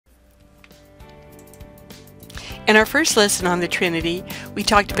In our first lesson on the Trinity, we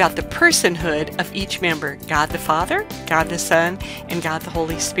talked about the personhood of each member, God the Father, God the Son, and God the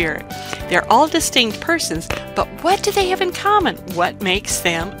Holy Spirit. They're all distinct persons, but what do they have in common? What makes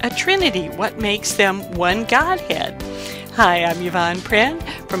them a Trinity? What makes them one Godhead? Hi, I'm Yvonne Pren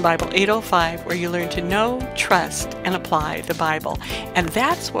from Bible 805, where you learn to know, trust, and apply the Bible. And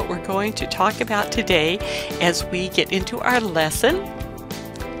that's what we're going to talk about today as we get into our lesson,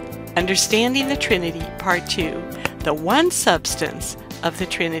 Understanding the Trinity, Part 2, the one substance of the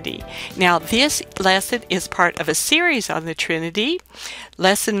Trinity. Now, this lesson is part of a series on the Trinity.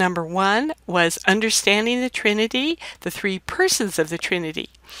 Lesson number 1 was Understanding the Trinity, the three persons of the Trinity,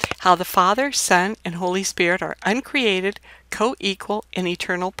 how the Father, Son, and Holy Spirit are uncreated, co-equal, and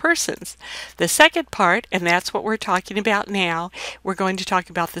eternal persons. The second part, and that's what we're talking about now, we're going to talk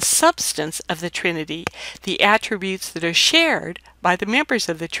about the substance of the Trinity, the attributes that are shared by the members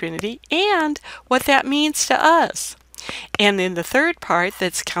of the Trinity, and what that means to us. And then the third part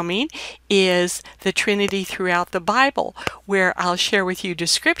that's coming is the Trinity throughout the Bible, where I'll share with you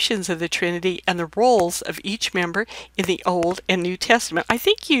descriptions of the Trinity and the roles of each member in the Old and New Testament. I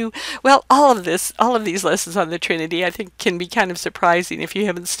think all of these lessons on the Trinity, I think can be kind of surprising if you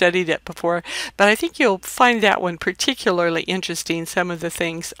haven't studied it before, but I think you'll find that one particularly interesting, some of the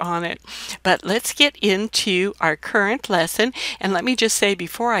things on it. But let's get into our current lesson, and let me just say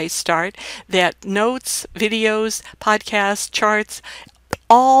before I start that notes, videos, podcasts, charts,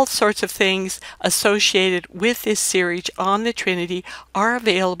 all sorts of things associated with this series on the Trinity are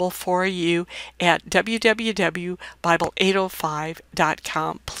available for you at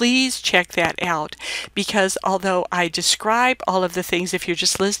www.bible805.com. Please check that out, because although I describe all of the things, if you're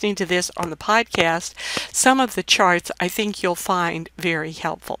just listening to this on the podcast, some of the charts I think you'll find very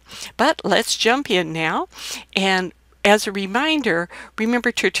helpful. But let's jump in now. And as a reminder,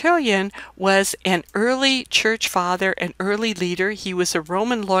 remember Tertullian was an early church father, an early leader. He was a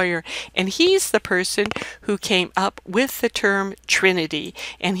Roman lawyer, and he's the person who came up with the term Trinity,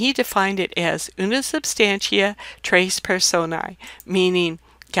 and he defined it as una substantia tres personae, meaning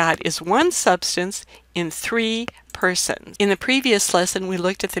God is one substance in three persons. In the previous lesson, we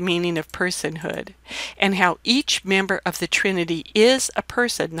looked at the meaning of personhood and how each member of the Trinity is a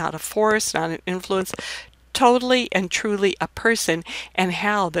person, not a force, not an influence, totally and truly a person, and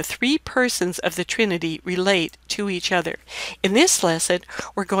how the three persons of the Trinity relate to each other. In this lesson,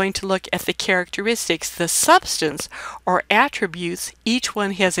 we're going to look at the characteristics, the substance or attributes each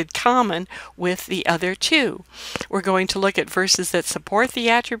one has in common with the other two. We're going to look at verses that support the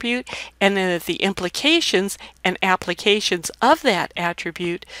attribute, and then at the implications and applications of that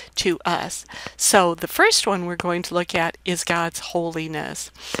attribute to us. So the first one we're going to look at is God's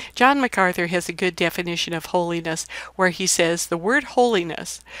holiness. John MacArthur has a good definition of holiness, where he says the word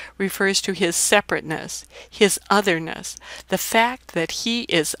holiness refers to his separateness, his otherness, the fact that he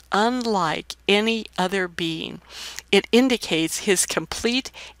is unlike any other being. It indicates his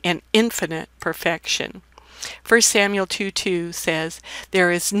complete and infinite perfection. 1 Samuel 2:2 says, "There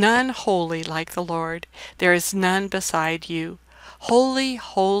is none holy like the Lord. There is none beside you. Holy,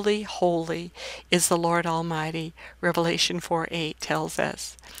 holy, holy is the Lord Almighty," Revelation 4:8 tells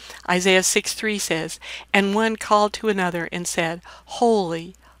us. Isaiah 6:3 says, "And one called to another and said,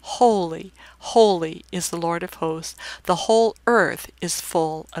 Holy, holy, holy is the Lord of hosts. The whole earth is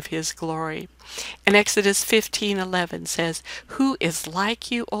full of his glory." And Exodus 15:11 says, "Who is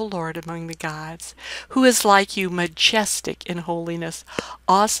like you, O Lord, among the gods? Who is like you, majestic in holiness,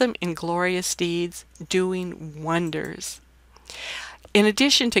 awesome in glorious deeds, doing wonders?" In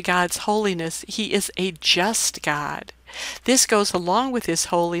addition to God's holiness, he is a just God. This goes along with his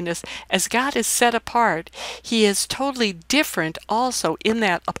holiness. As God is set apart, he is totally different also in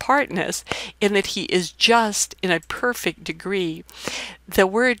that apartness, in that he is just in a perfect degree. The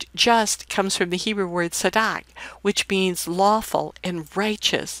word just comes from the Hebrew word sadak, which means lawful and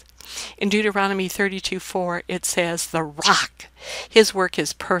righteous. In Deuteronomy 32:4, it says, "The rock, his work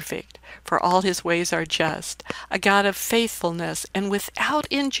is perfect, for all his ways are just, a God of faithfulness and without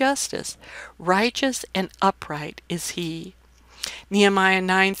injustice, righteous and upright is he." Nehemiah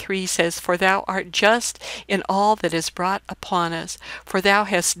 9:3 says, "For thou art just in all that is brought upon us, for thou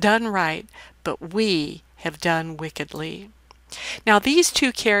hast done right, but we have done wickedly." Now, these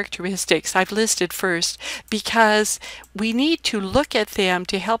two characteristics I've listed first because we need to look at them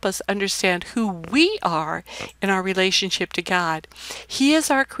to help us understand who we are in our relationship to God. He is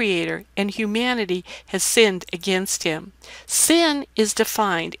our creator, and humanity has sinned against him. Sin is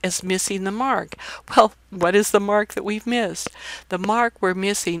defined as missing the mark. Well, what is the mark that we've missed? The mark we're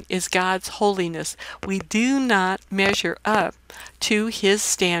missing is God's holiness. We do not measure up to his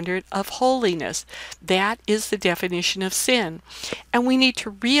standard of holiness. That is the definition of sin. And we need to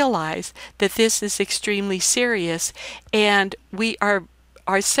realize that this is extremely serious, and we are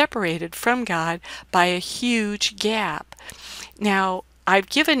separated from God by a huge gap. Now,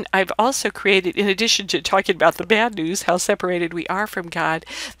 I've also created, in addition to talking about the bad news, how separated we are from God,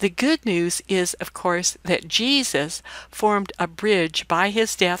 the good news is, of course, that Jesus formed a bridge by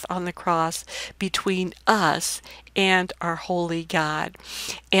his death on the cross between us and our holy God.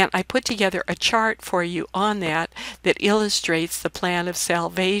 And I put together a chart for you on that illustrates the plan of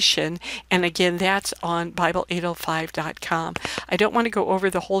salvation. And again, that's on Bible805.com. I don't want to go over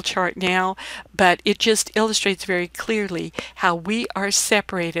the whole chart now, but it just illustrates very clearly how we are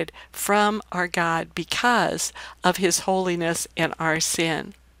separated from our God because of his holiness and our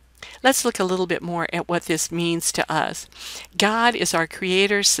sin. Let's look a little bit more at what this means to us. God is our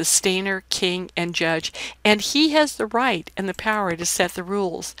creator, sustainer, king, and judge, and he has the right and the power to set the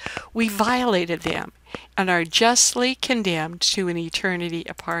rules. We violated them and are justly condemned to an eternity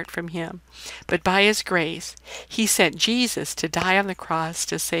apart from him. But by his grace, he sent Jesus to die on the cross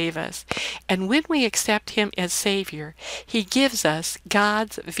to save us. And when we accept him as Savior, he gives us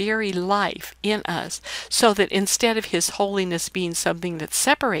God's very life in us, so that instead of his holiness being something that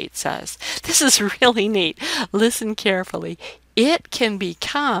separates us, this is really neat. Listen carefully. It can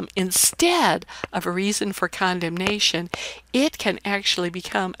become, instead of a reason for condemnation, it can actually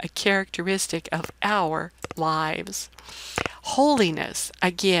become a characteristic of our lives. Holiness,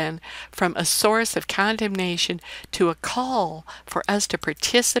 again, from a source of condemnation to a call for us to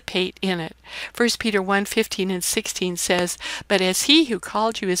participate in it. 1 Peter 1:15 and 16 says, "But as he who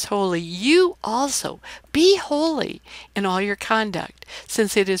called you is holy, you also be holy in all your conduct,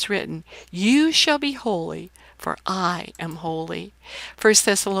 since it is written, you shall be holy, for I am holy." 1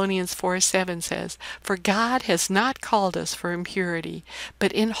 Thessalonians 4:7 says, "For God has not called us for impurity,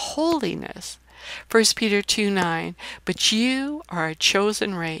 but in holiness." 1 Peter 2:9, "But you are a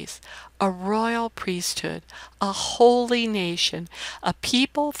chosen race, a royal priesthood, a holy nation, a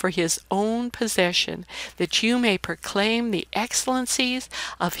people for his own possession, that you may proclaim the excellencies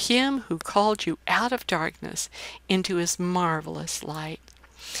of him who called you out of darkness into his marvelous light."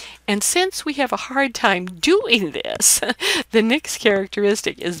 And since we have a hard time doing this, the next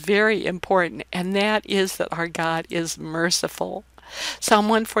characteristic is very important, and that is that our God is merciful. Psalm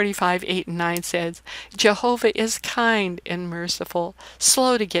 145:8 and 9 says, "Jehovah is kind and merciful,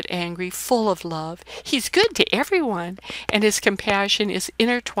 slow to get angry, full of love. He's good to everyone, and his compassion is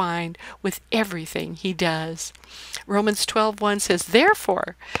intertwined with everything he does." Romans 12:1 says,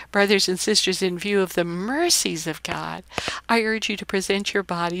 "Therefore, brothers and sisters, in view of the mercies of God, I urge you to present your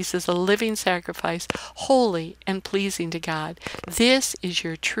bodies as a living sacrifice, holy and pleasing to God. This is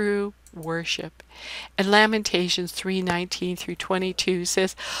your true worship." And Lamentations 3:19 through 22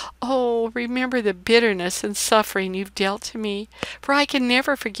 says, "Oh, remember the bitterness and suffering you've dealt to me, for I can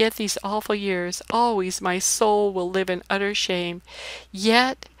never forget these awful years. Always my soul will live in utter shame.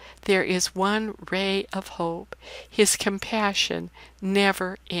 Yet there is one ray of hope. His compassion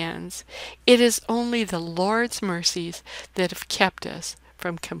never ends. It is only the Lord's mercies that have kept us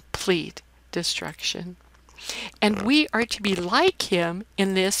from complete destruction." And we are to be like him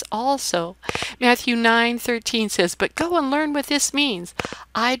in this also. Matthew 9:13 says, "But go and learn what this means.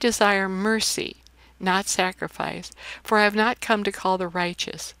 I desire mercy, not sacrifice, for I have not come to call the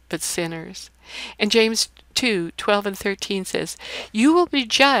righteous, but sinners." And James 2:12 and 13 says, "You will be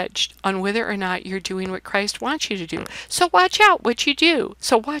judged on whether or not you're doing what Christ wants you to do. So watch what you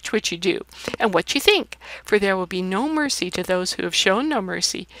do, and what you think, for there will be no mercy to those who have shown no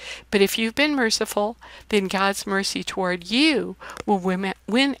mercy. But if you've been merciful, then God's mercy toward you will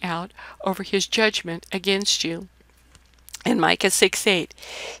win out over his judgment against you." And Micah 6:8,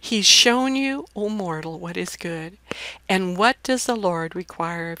 "He's shown you, O mortal, what is good. And what does the Lord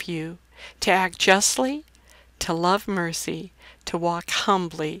require of you? To act justly, to love mercy, to walk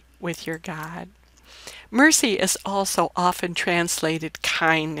humbly with your God." Mercy is also often translated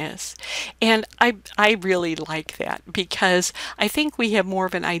kindness. And I really like that, because I think we have more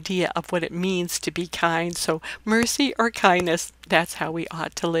of an idea of what it means to be kind. So mercy or kindness, that's how we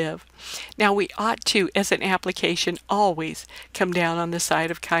ought to live. Now, we ought to, as an application, always come down on the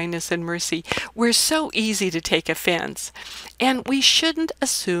side of kindness and mercy. We're so easy to take offense, and we shouldn't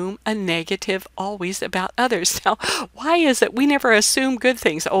assume a negative always about others. Now, why is it we never assume good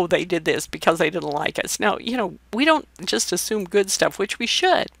things? Oh, they did this because they didn't like us. No, we don't just assume good stuff, which we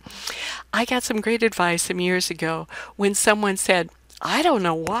should. I got some great advice some years ago when someone said, I don't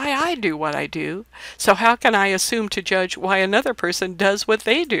know why I do what I do, so how can I assume to judge why another person does what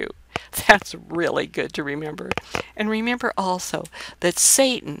they do? That's really good to remember. And remember also that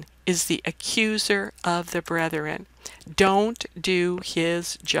Satan is the accuser of the brethren. Don't do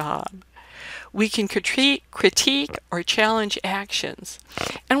his job. We can critique or challenge actions,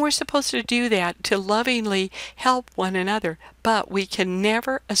 and we're supposed to do that to lovingly help one another, but we can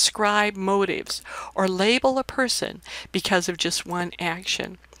never ascribe motives or label a person because of just one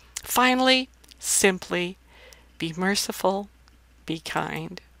action. Finally, simply be merciful, be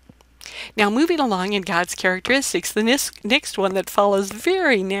kind. Now, moving along in God's characteristics, the next one that follows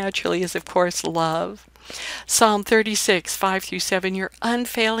very naturally is, of course, love. Psalm 36, 5 through 7, your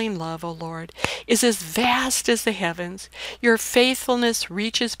unfailing love, O Lord, is as vast as the heavens. Your faithfulness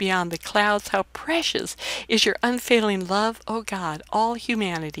reaches beyond the clouds. How precious is your unfailing love, O God. All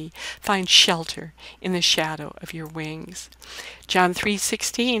humanity finds shelter in the shadow of your wings. John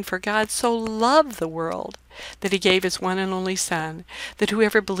 3:16, for God so loved the world that he gave his one and only Son, that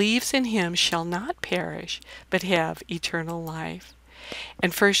whoever believes in him shall not perish, but have eternal life.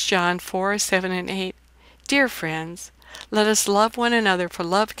 And 1 John 4, 7 and 8, dear friends, let us love one another, for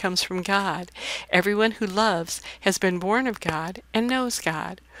love comes from God. Everyone who loves has been born of God and knows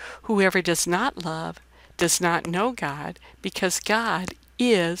God. Whoever does not love does not know God, because God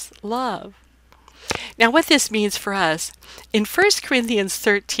is love. Now, what this means for us, in 1 Corinthians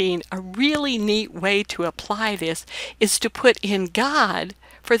 13, a really neat way to apply this is to put in God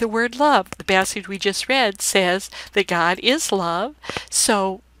for the word love. The passage we just read says that God is love,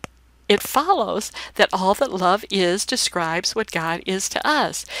 so it follows that all that love is describes what God is to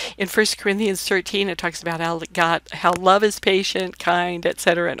us. In 1 Corinthians 13, it talks about how love is patient, kind,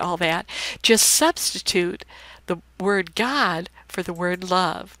 etc., and all that. Just substitute the word God for the word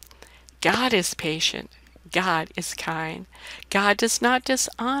love. God is patient. God is kind. God does not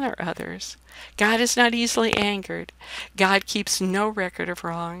dishonor others. God is not easily angered. God keeps no record of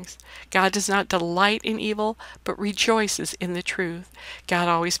wrongs. God does not delight in evil, but rejoices in the truth. God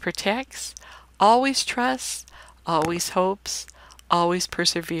always protects, always trusts, always hopes, always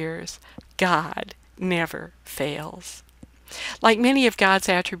perseveres. God never fails. Like many of God's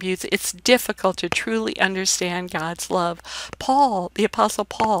attributes, it's difficult to truly understand God's love. Paul, the Apostle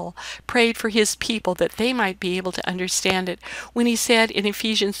Paul, prayed for his people that they might be able to understand it when he said in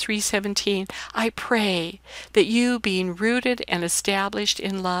Ephesians 3:17, I pray that you, being rooted and established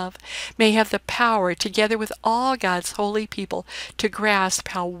in love, may have the power, together with all God's holy people, to grasp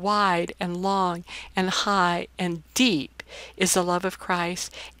how wide and long and high and deep is the love of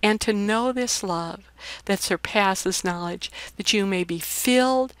Christ, and to know this love that surpasses knowledge, that you may be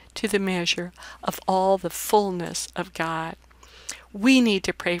filled to the measure of all the fullness of God. We need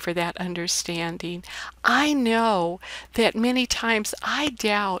to pray for that understanding. I know that many times I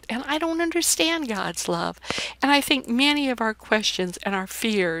doubt and I don't understand God's love. And I think many of our questions and our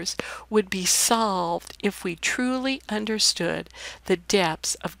fears would be solved if we truly understood the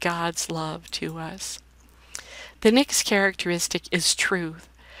depths of God's love to us. The next characteristic is truth.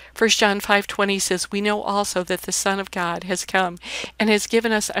 1 John 5:20 says, we know also that the Son of God has come and has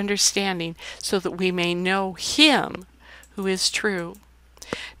given us understanding so that we may know him who is true.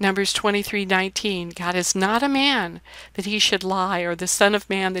 Numbers 23:19, God is not a man that he should lie, or the Son of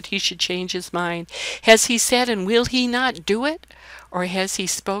Man that he should change his mind. Has he said, and will he not do it? Or has he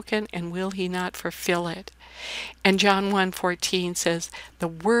spoken, and will he not fulfill it? And John 1:14 says, the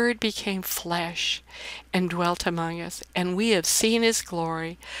Word became flesh and dwelt among us, and we have seen his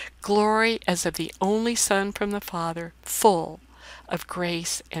glory, glory as of the only Son from the Father, full of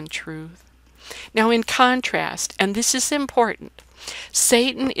grace and truth. Now, in contrast, and this is important,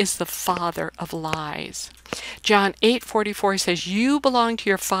 Satan is the father of lies. John 8:44 says, you belong to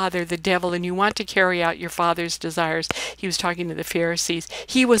your father, the devil, and you want to carry out your father's desires. He was talking to the Pharisees.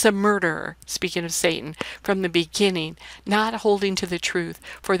 He was a murderer, speaking of Satan, from the beginning, not holding to the truth,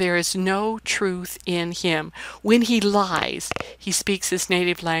 for there is no truth in him. When he lies, he speaks his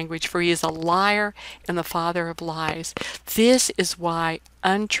native language, for he is a liar and the father of lies. This is why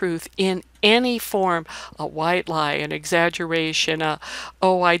untruth in any form, a white lie, an exaggeration,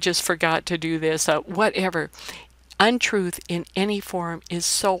 oh, I just forgot to do this, whatever, untruth in any form is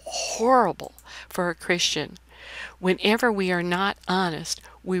so horrible for a Christian. Whenever we are not honest,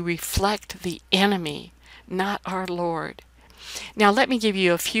 we reflect the enemy, not our Lord. Now, let me give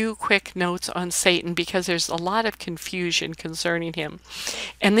you a few quick notes on Satan because there's a lot of confusion concerning him.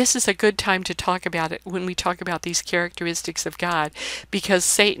 And this is a good time to talk about it when we talk about these characteristics of God, because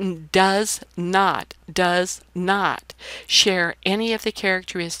Satan does not share any of the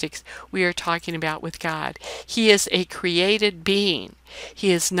characteristics we are talking about with God. He is a created being.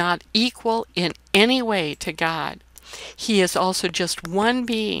 He is not equal in any way to God. He is also just one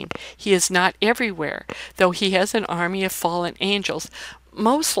being. He is not everywhere, though he has an army of fallen angels.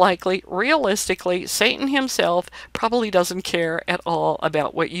 Most likely, realistically, Satan himself probably doesn't care at all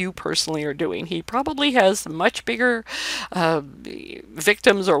about what you personally are doing. He probably has much bigger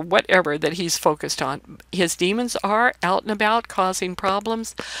victims or whatever that he's focused on. His demons are out and about causing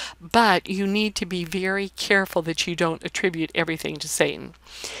problems, but you need to be very careful that you don't attribute everything to Satan.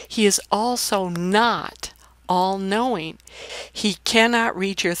 He is also not all-knowing. He cannot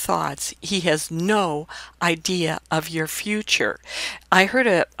read your thoughts. He has no idea of your future. I heard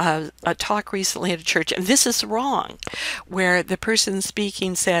a talk recently at a church, and this is wrong, where the person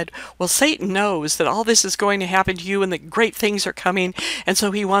speaking said, well, Satan knows that all this is going to happen to you and that great things are coming, and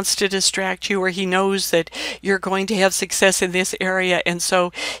so he wants to distract you, or he knows that you're going to have success in this area, and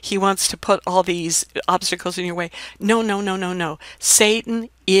so he wants to put all these obstacles in your way. No, no, no, no, no. Satan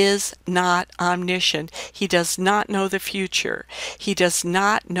is not omniscient. He does not know the future. He does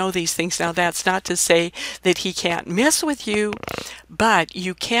not know these things. Now, that's not to say that he can't mess with you, but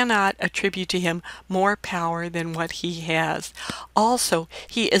you cannot attribute to him more power than what he has. Also,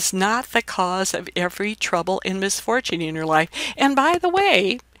 he is not the cause of every trouble and misfortune in your life. And by the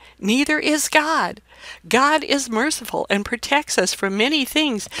way, neither is God. God is merciful and protects us from many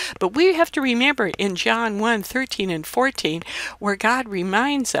things, but we have to remember in John 1:13 and 14, where God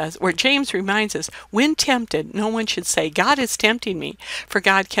reminds us, where James reminds us, when tempted, no one should say, God is tempting me, for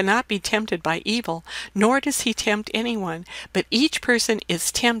God cannot be tempted by evil, nor does he tempt anyone, but each person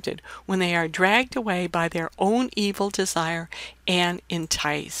is tempted when they are dragged away by their own evil desire and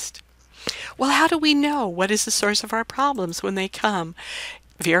enticed. Well, how do we know what is the source of our problems when they come?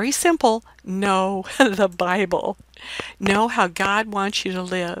 Very simple. Know the Bible. Know how God wants you to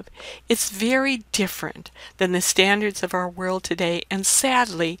live. It's very different than the standards of our world today, and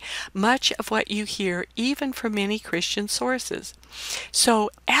sadly, much of what you hear even from many Christian sources. So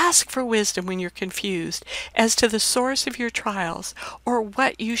ask for wisdom when you're confused as to the source of your trials or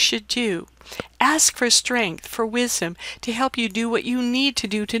what you should do. Ask for strength, for wisdom, to help you do what you need to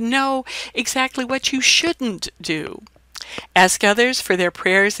do, to know exactly what you shouldn't do. Ask others for their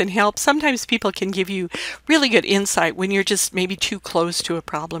prayers and help. Sometimes people can give you really good insight when you're just maybe too close to a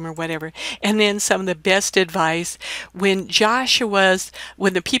problem or whatever. And then some of the best advice, when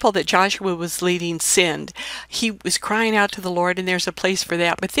the people that Joshua was leading sinned, he was crying out to the Lord, and there's a place for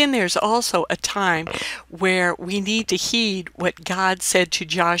that. But then there's also a time where we need to heed what God said to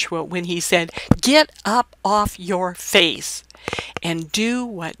Joshua when he said, get up off your face and do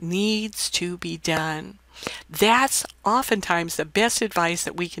what needs to be done. That's oftentimes the best advice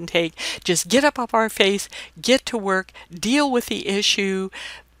that we can take. Just get up off our face, get to work, deal with the issue,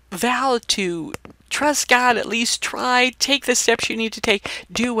 vow to trust God, at least try, take the steps you need to take,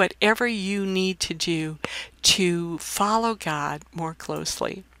 do whatever you need to do to follow God more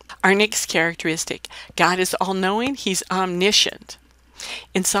closely. Our next characteristic, God is all-knowing, he's omniscient.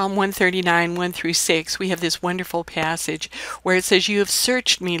 In Psalm 139, 1 through 6, we have this wonderful passage where it says, you have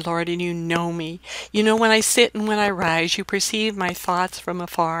searched me, Lord, and you know me. You know when I sit and when I rise. You perceive my thoughts from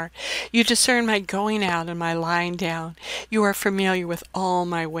afar. You discern my going out and my lying down. You are familiar with all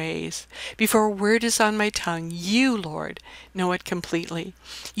my ways. Before a word is on my tongue, you, Lord, know it completely.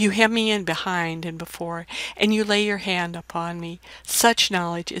 You hem me in behind and before, and you lay your hand upon me. Such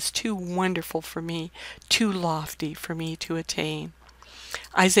knowledge is too wonderful for me, too lofty for me to attain.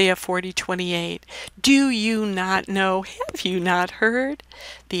 Isaiah 40:28, do you not know, have you not heard?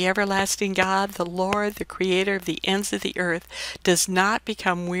 The everlasting God, the Lord, the creator of the ends of the earth, does not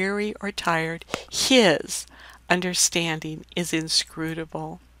become weary or tired. His understanding is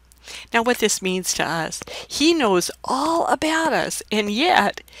inscrutable. Now, what this means to us, he knows all about us, and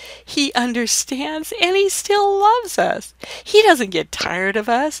yet he understands and he still loves us. He doesn't get tired of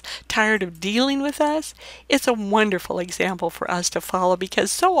us, tired of dealing with us. It's a wonderful example for us to follow,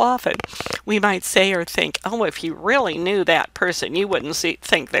 because so often we might say or think, oh, if you really knew that person, you wouldn't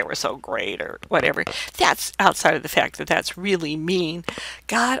think they were so great or whatever. That's outside of the fact that that's really mean.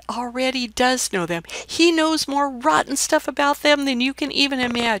 God already does know them. He knows more rotten stuff about them than you can even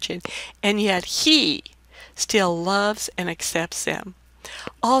imagine. And yet he still loves and accepts them.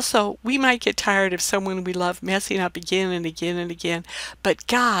 Also, we might get tired of someone we love messing up again and again and again, but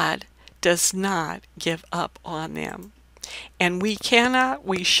God does not give up on them. And we cannot,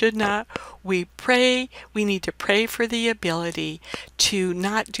 we should not, we need to pray for the ability to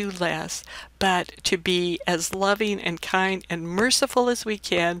not do less, but to be as loving and kind and merciful as we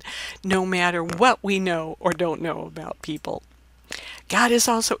can, no matter what we know or don't know about people. God is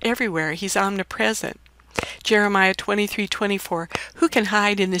also everywhere. He's omnipresent. Jeremiah 23:24, who can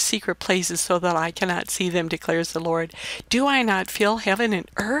hide in the secret places so that I cannot see them, declares the Lord. Do I not fill heaven and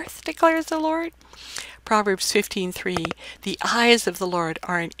earth, declares the Lord? Proverbs 15:3, the eyes of the Lord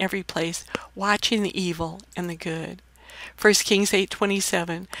are in every place, watching the evil and the good. 1 Kings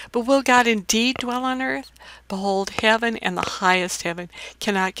 8:27, but will God indeed dwell on earth? Behold, heaven and the highest heaven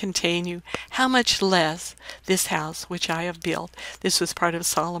cannot contain you. How much less this house which I have built? This was part of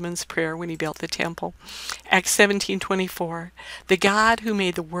Solomon's prayer when he built the temple. Acts 17:24, the God who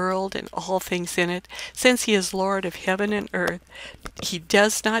made the world and all things in it, since he is Lord of heaven and earth, he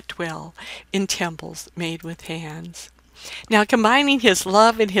does not dwell in temples made with hands. Now, combining his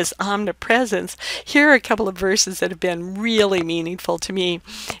love and his omnipresence, here are a couple of verses that have been really meaningful to me.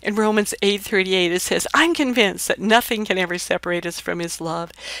 In Romans 8:38, it says, I'm convinced that nothing can ever separate us from his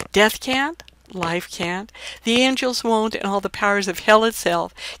love. Death can't. Life can't. The angels won't, and all the powers of hell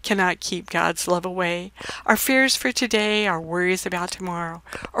itself cannot keep God's love away. Our fears for today, our worries about tomorrow,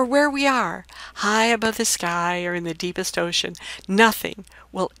 or where we are, high above the sky or in the deepest ocean, nothing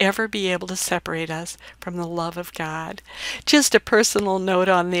will ever be able to separate us from the love of God. Just a personal note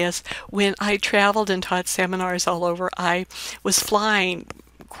on this. When I traveled and taught seminars all over, I was flying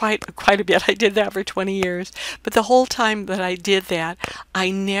quite a bit. I did that for 20 years. But the whole time that I did that,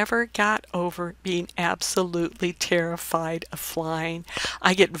 I never got over being absolutely terrified of flying.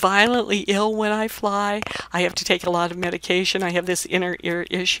 I get violently ill when I fly. I have to take a lot of medication. I have this inner ear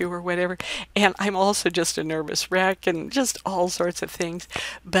issue or whatever. And I'm also just a nervous wreck and just all sorts of things.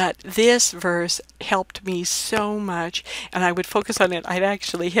 But this verse helped me so much, and I would focus on it. I'd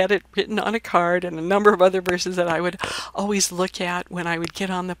actually had it written on a card, and a number of other verses that I would always look at when I would get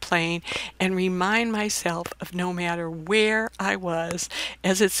on the plane and remind myself of no matter where I was,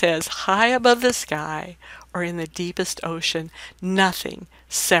 as it says, high above the sky or in the deepest ocean, nothing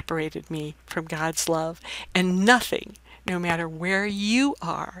separated me from God's love, and nothing, no matter where you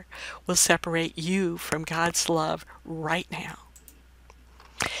are, will separate you from God's love right now.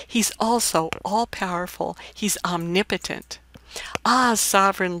 He's also all-powerful. He's omnipotent. Ah,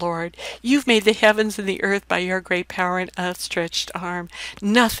 sovereign Lord, you've made the heavens and the earth by your great power and outstretched arm.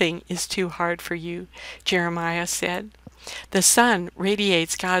 Nothing is too hard for you, Jeremiah said. The sun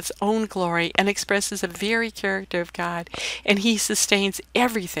radiates God's own glory and expresses the very character of God, and he sustains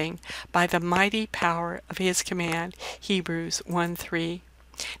everything by the mighty power of his command, Hebrews 1:3.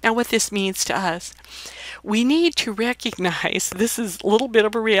 Now, what this means to us, we need to recognize this is a little bit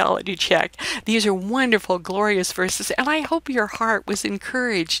of a reality check. These are wonderful, glorious verses, and I hope your heart was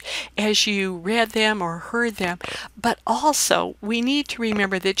encouraged as you read them or heard them. But also, we need to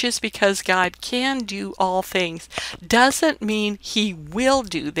remember that just because God can do all things doesn't mean he will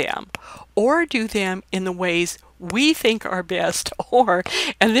do them or do them in the ways we think are best, or,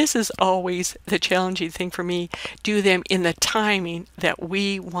 and this is always the challenging thing for me, do them in the timing that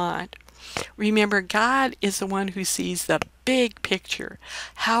we want. Remember, God is the one who sees the big picture,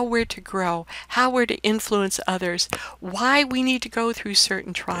 how we're to grow, how we're to influence others, why we need to go through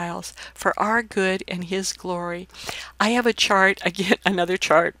certain trials for our good and his glory. I have a chart, again, another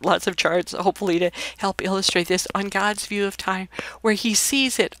chart, lots of charts, hopefully to help illustrate this, on God's view of time, where he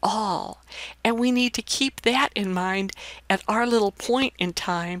sees it all. And we need to keep that in mind at our little point in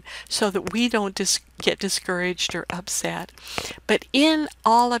time so that we don't get discouraged or upset. But in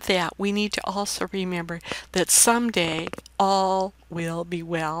all of that, we need to also remember that someday all will be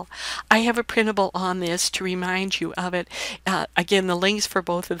well. I have a printable on this to remind you of it. Again, the links for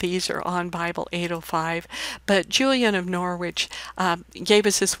both of these are on Bible 805. But Julian of Norwich gave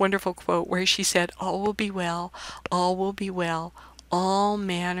us this wonderful quote where she said, all will be well, all will be well. All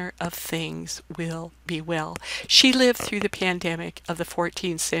manner of things will be well. She lived through the pandemic of the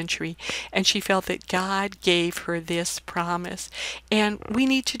 14th century, and she felt that God gave her this promise. And we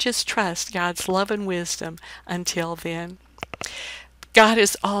need to just trust God's love and wisdom until then. God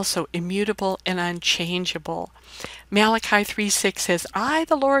is also immutable and unchangeable. Malachi 3:6 says, I,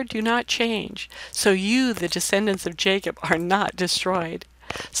 the Lord, do not change, so you, the descendants of Jacob, are not destroyed.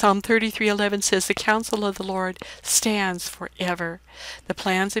 Psalm 33:11 says, the counsel of the Lord stands forever, the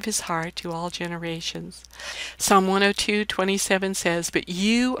plans of his heart to all generations. Psalm 102:27 says, but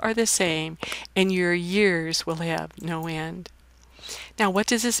you are the same, and your years will have no end. Now, what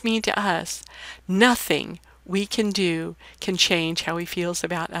does this mean to us? Nothing we can do can change how he feels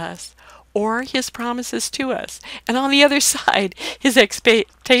about us or his promises to us. And on the other side, his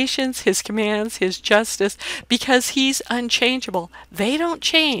expectations, his commands, his justice, because he's unchangeable. They don't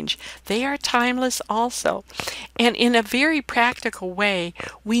change. They are timeless also. And in a very practical way,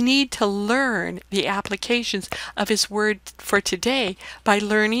 we need to learn the applications of his word for today by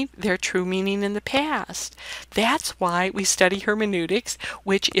learning their true meaning in the past. That's why we study hermeneutics,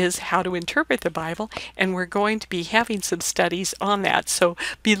 which is how to interpret the Bible, and we're going to be having some studies on that. So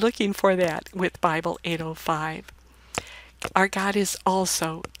be looking for that with Bible 805. Our God is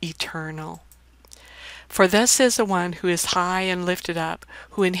also eternal. For thus says the one who is high and lifted up,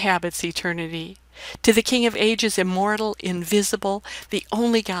 who inhabits eternity. To the King of ages, immortal, invisible, the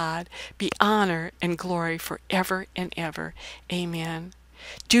only God, be honor and glory forever and ever. Amen.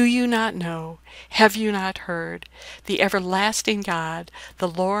 Do you not know? Have you not heard? The everlasting God, the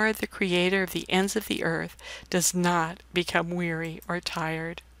Lord, the Creator of the ends of the earth, does not become weary or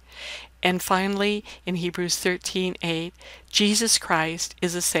tired. And finally, in Hebrews 13:8, Jesus Christ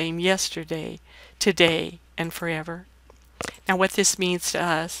is the same yesterday, today, and forever. Now, what this means to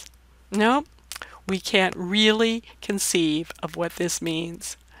us? Nope, we can't really conceive of what this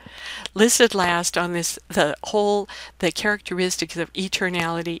means. Listed last on this, the characteristics of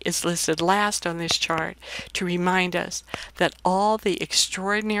eternality is listed last on this chart to remind us that all the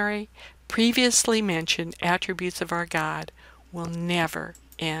extraordinary, previously mentioned attributes of our God will never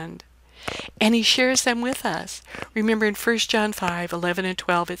end. And he shares them with us. Remember in 1 John 5:11 and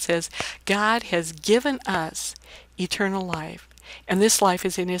 12 it says, God has given us eternal life, and this life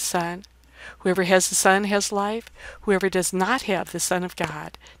is in his Son. Whoever has the Son has life. Whoever does not have the Son of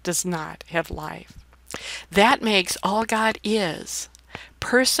God does not have life. That makes all God is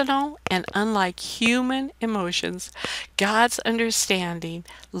personal, and unlike human emotions, God's understanding,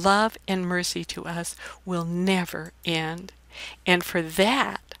 love, and mercy to us will never end. And for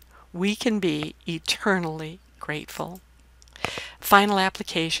that, we can be eternally grateful. Final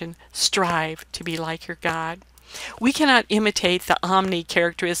application, strive to be like your God. We cannot imitate the omni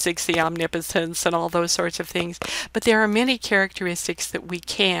characteristics, the omnipotence, and all those sorts of things, but there are many characteristics that we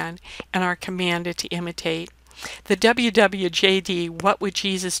can and are commanded to imitate. The WWJD, what would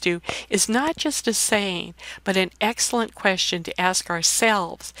Jesus do, is not just a saying, but an excellent question to ask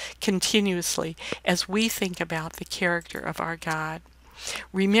ourselves continuously as we think about the character of our God.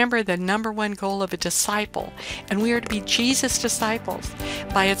 Remember, the number one goal of a disciple, and we are to be Jesus' disciples,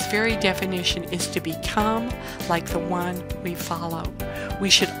 by its very definition, is to become like the one we follow.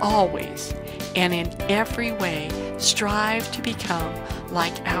 We should always and in every way strive to become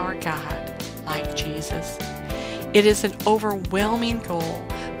like our God, like Jesus. It is an overwhelming goal,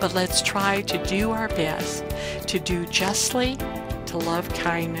 but let's try to do our best to do justly, to love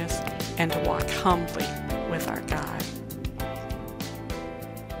kindness, and to walk humbly with our God.